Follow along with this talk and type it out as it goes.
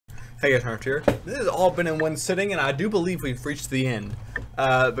Hey guys, Hunter here. This has all been in one sitting, and I do believe we've reached the end,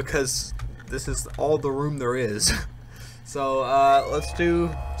 because this is all the room there is. So let's do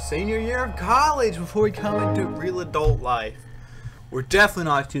senior year of college before we come into real adult life. We're definitely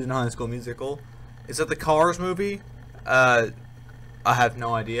not choosing High School Musical. Is that the Cars movie? I have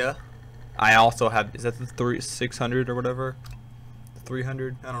no idea. I also have, is that the 600 or whatever?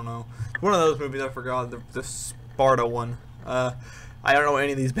 300? I don't know. One of those movies I forgot. The Sparta one. I don't know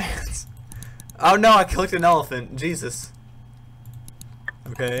any of these bands. Oh no, I clicked an elephant. Jesus.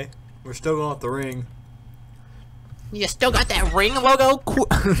 Okay. We're still going with the ring. You still got that ring logo?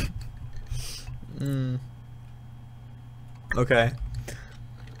 Okay.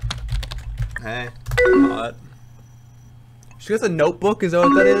 Hey. What? She got the Notebook? Is that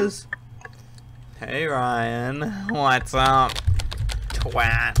what that is? Hey Ryan. What's up?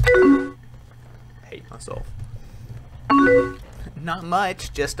 Twat. Hate myself. Not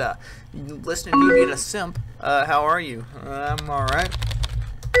much, just listening to you being a simp. How are you? I'm alright.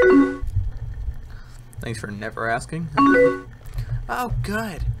 Thanks for never asking. Oh,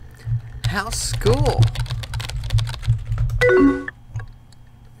 good. How's school?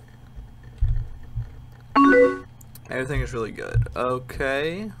 Everything is really good.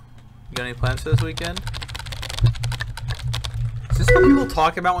 Okay. You got any plans for this weekend? Is this what people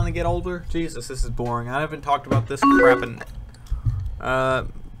talk about when they get older? Jesus, this is boring. I haven't talked about this crap in... Brad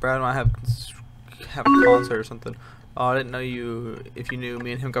and I have a concert or something. Oh, I didn't know if you knew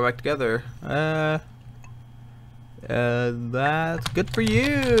me and him got back together. That's good for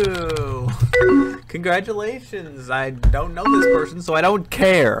you. Congratulations. I don't know this person, so I don't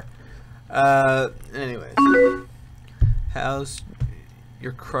care. Anyways. How's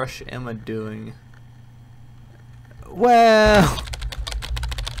your crush Emma doing? Well...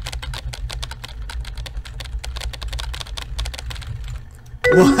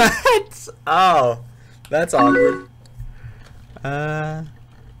 What? Oh, that's awkward.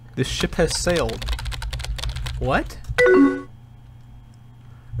 The ship has sailed. What?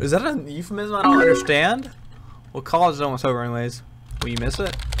 Is that a euphemism I don't understand? Well, college is almost over anyways. Will you miss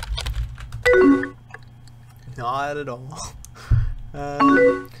it? Not at all.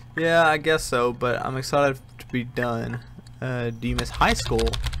 Yeah, I guess so, but I'm excited to be done. Do you miss high school?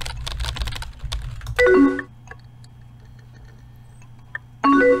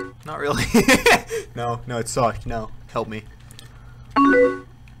 Not really. No, it sucked. No, help me. I'd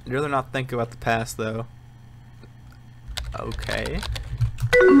rather not think about the past, though. Okay.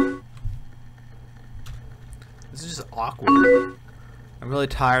 This is just awkward. I'm really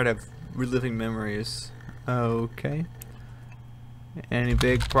tired of reliving memories. Okay. Any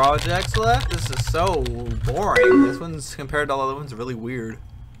big projects left? This is so boring. This one's, compared to all the other ones, really weird.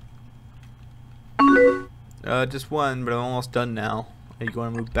 Just one, but I'm almost done now. Are you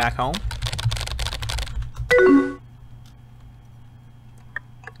going to move back home?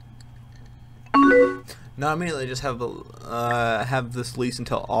 No, immediately just have this lease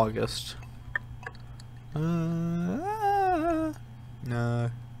until August. No.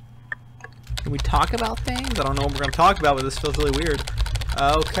 Can we talk about things? I don't know what we're gonna talk about, but this feels really weird.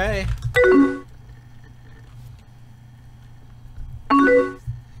 Okay.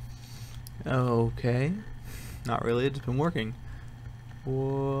 Okay. Not really. It's been working.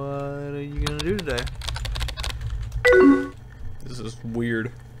 What are you gonna do today? This is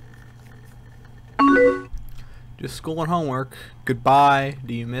weird. Just school and homework. Goodbye.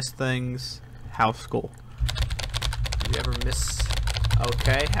 Do you miss things? House school. Do you ever miss...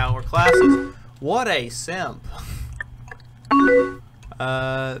 Okay, how are classes? What a simp.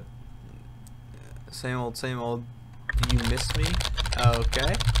 Same old, same old. Do you miss me?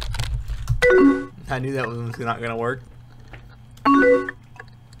 Okay. I knew that was not gonna work.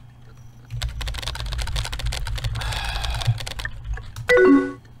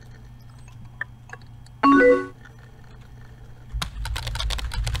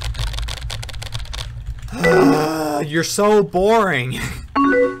 You're so boring.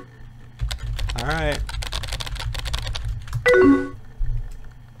 Alright.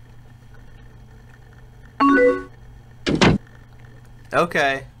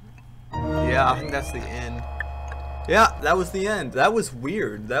 Okay. Yeah, I think that's the end. Yeah, that was the end. That was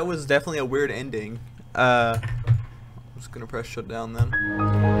weird. That was definitely a weird ending. I'm just gonna press shut down then.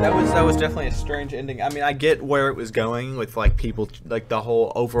 That was definitely a strange ending. I mean, I get where it was going with like people, like the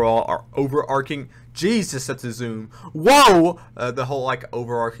whole overall overarching. Jesus, that's a zoom. Whoa! The whole like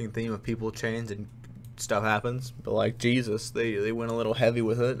overarching theme of people change and stuff happens. But like Jesus, they went a little heavy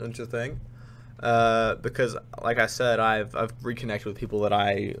with it, don't you think? Because like I said, I've reconnected with people that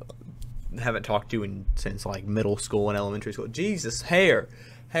I haven't talked to since like middle school and elementary school. Jesus, hair.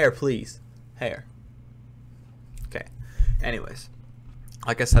 Hair, please. Hair. Okay. Anyways,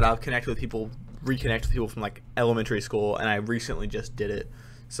 like I said, I've reconnected with people from like elementary school, and I recently just did it.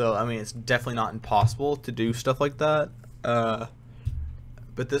 So I mean, it's definitely not impossible to do stuff like that.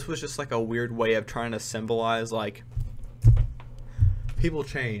 But this was just like a weird way of trying to symbolize like people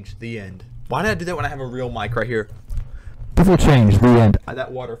change. The end. Why did I do that when I have a real mic right here? People change. The end.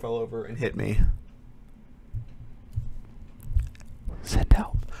 That water fell over and hit me. Send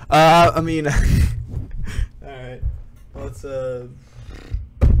help. I mean, all right. Let's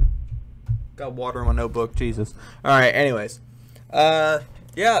got water in my notebook. Jesus. All right. Anyways, yeah,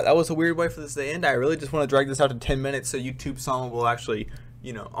 that was a weird way for this to end. I really just want to drag this out to 10 minutes so YouTube Song will actually,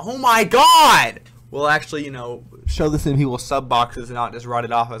 you know, oh my God, will actually, you know, show this in people's sub boxes and not just write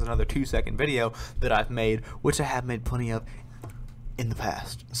it off as another 2-second video that I've made, which I have made plenty of in the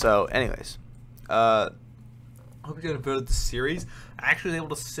past. So, anyways, I hope you guys enjoyed the series. I actually was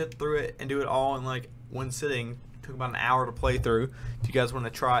able to sit through it and do it all in like one sitting. It took about an hour to play through. If you guys want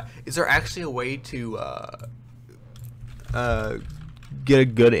to try, is there actually a way to get a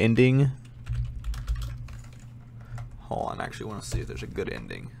good ending? Hold on, I actually want to see if there's a good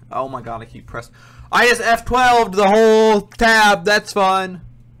ending. Oh my God, I keep pressing. I just F12'd the whole tab. That's fun.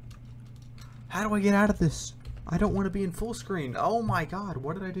 How do I get out of this? I don't want to be in full screen. Oh my God,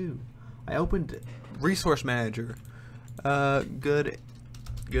 what did I do? I opened Resource Manager. Good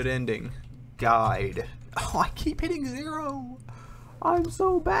ending. Guide. Oh, I keep hitting 0. I'm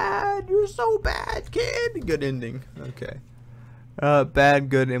so bad. You're so bad, kid. Good ending. Okay. Bad,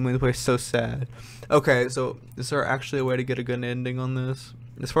 good, Emily plays so sad. Okay, so is there actually a way to get a good ending on this?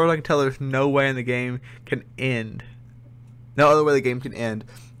 As far as I can tell, there's no way in the game can end. No other way the game can end.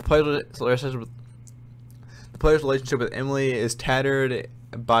 The player's relationship with Emily is tattered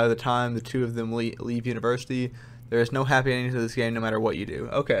by the time the two of them leave university. There is no happy ending to this game, no matter what you do.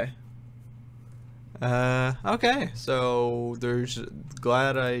 Okay. Okay. So there's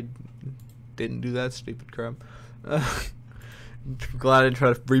glad I didn't do that stupid crap. Glad I didn't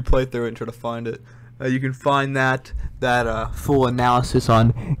try to replay through it and try to find it. You can find that full analysis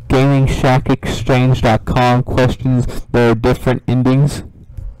on GamingShackExchange.com. Questions. There are different endings.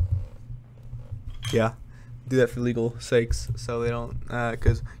 Yeah. Do that for legal sakes, so they don't,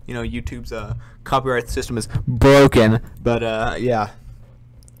 because you know YouTube's copyright system is broken. But yeah,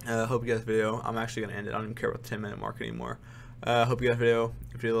 hope you guys video. I'm actually gonna end it. I don't even care about the 10-minute mark anymore. Hope you guys video.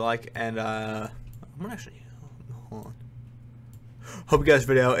 If you like, and I'm gonna actually hold on. Hope you guys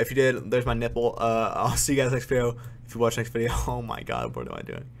video. If you did, there's my nipple. I'll see you guys next video. If you watch next video, oh my God, what am I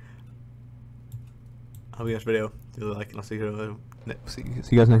doing? Hope you guys video. Do like, and I'll see you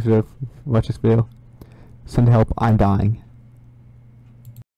guys next video. Watch this video. Send help, I'm dying.